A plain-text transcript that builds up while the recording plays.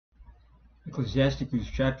Ecclesiasticus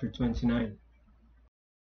chapter 29.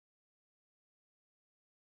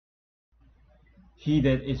 He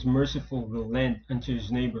that is merciful will lend unto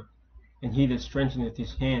his neighbor, and he that strengtheneth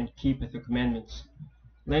his hand keepeth the commandments.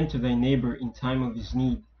 Lend to thy neighbor in time of his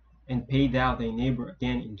need, and pay thou thy neighbor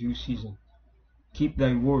again in due season. Keep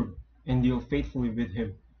thy word, and deal faithfully with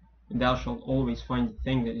him, and thou shalt always find the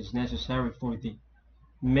thing that is necessary for thee.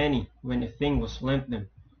 Many, when a thing was lent them,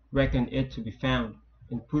 reckoned it to be found,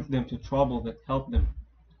 and put them to trouble that helped them.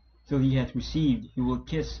 Till he hath received, he will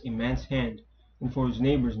kiss a man's hand, and for his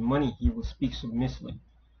neighbor's money he will speak submissively.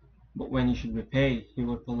 But when he should repay, he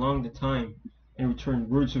will prolong the time, and return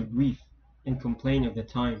words of grief, and complain of the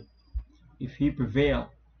time. If he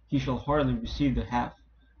prevail, he shall hardly receive the half,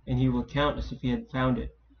 and he will count as if he had found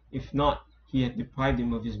it. If not, he hath deprived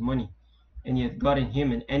him of his money, and he hath gotten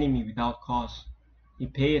him an enemy without cause. He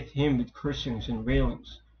payeth him with cursings and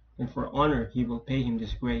railings, and for honor he will pay him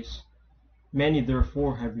disgrace. Many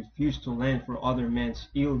therefore have refused to lend for other men's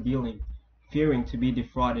ill dealing, fearing to be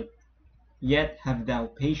defrauded. Yet have thou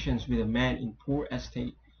patience with a man in poor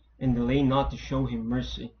estate, and delay not to show him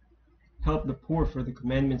mercy. Help the poor for the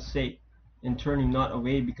commandment's sake, and turn him not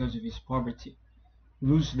away because of his poverty.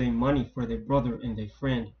 Lose thy money for thy brother and thy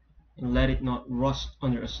friend, and let it not rust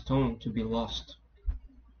under a stone to be lost.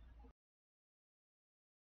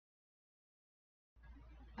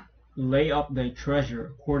 Lay up thy treasure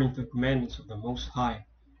according to the commandments of the Most High,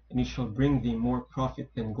 and it shall bring thee more profit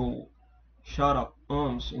than gold. Shut up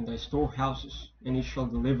alms in thy storehouses, and it shall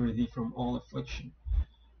deliver thee from all affliction.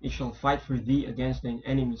 It shall fight for thee against thine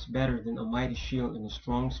enemies better than a mighty shield and a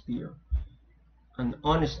strong spear. An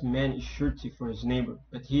honest man is surety for his neighbor,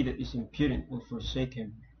 but he that is impudent will forsake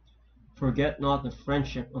him. Forget not the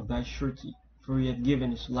friendship of thy surety, for he hath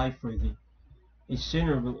given his life for thee. A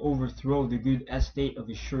sinner will overthrow the good estate of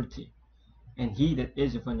his surety, and he that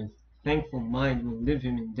is of an unthankful mind will leave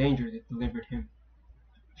him in danger that delivered him.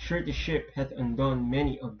 Suretyship hath undone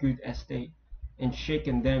many of good estate, and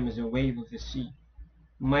shaken them as a wave of the sea.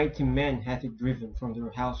 Mighty men hath it driven from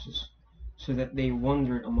their houses, so that they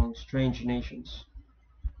wandered among strange nations.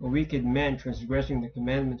 A wicked man transgressing the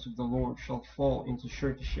commandments of the Lord shall fall into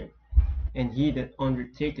suretyship, and he that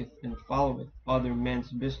undertaketh and followeth other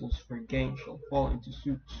men's business for gain shall fall into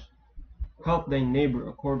suits. Help thy neighbor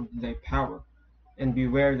according to thy power, and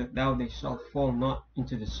beware that thou thyself fall not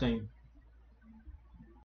into the same.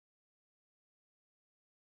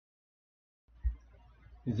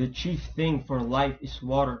 The chief thing for life is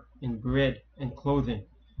water, and bread, and clothing,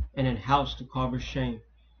 and an house to cover shame.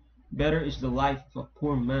 Better is the life of a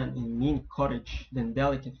poor man in a mean cottage than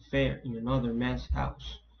delicate fare in another man's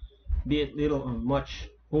house. Be it little or much,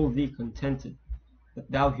 hold thee contented, that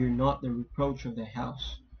thou hear not the reproach of thy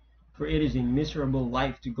house. For it is a miserable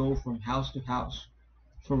life to go from house to house.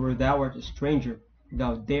 For where thou art a stranger,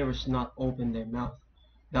 thou darest not open thy mouth.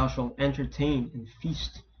 Thou shalt entertain and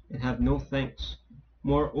feast, and have no thanks.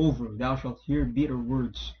 Moreover, thou shalt hear bitter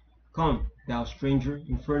words. Come, thou stranger,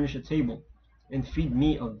 and furnish a table, and feed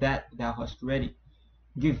me of that thou hast ready.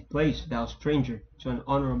 Give place, thou stranger, to an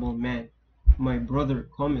honorable man. My brother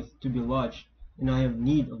cometh to be lodged, and I have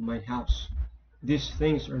need of mine house. These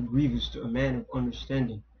things are grievous to a man of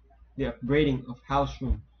understanding, the upbraiding of house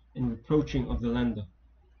room, and reproaching of the lender.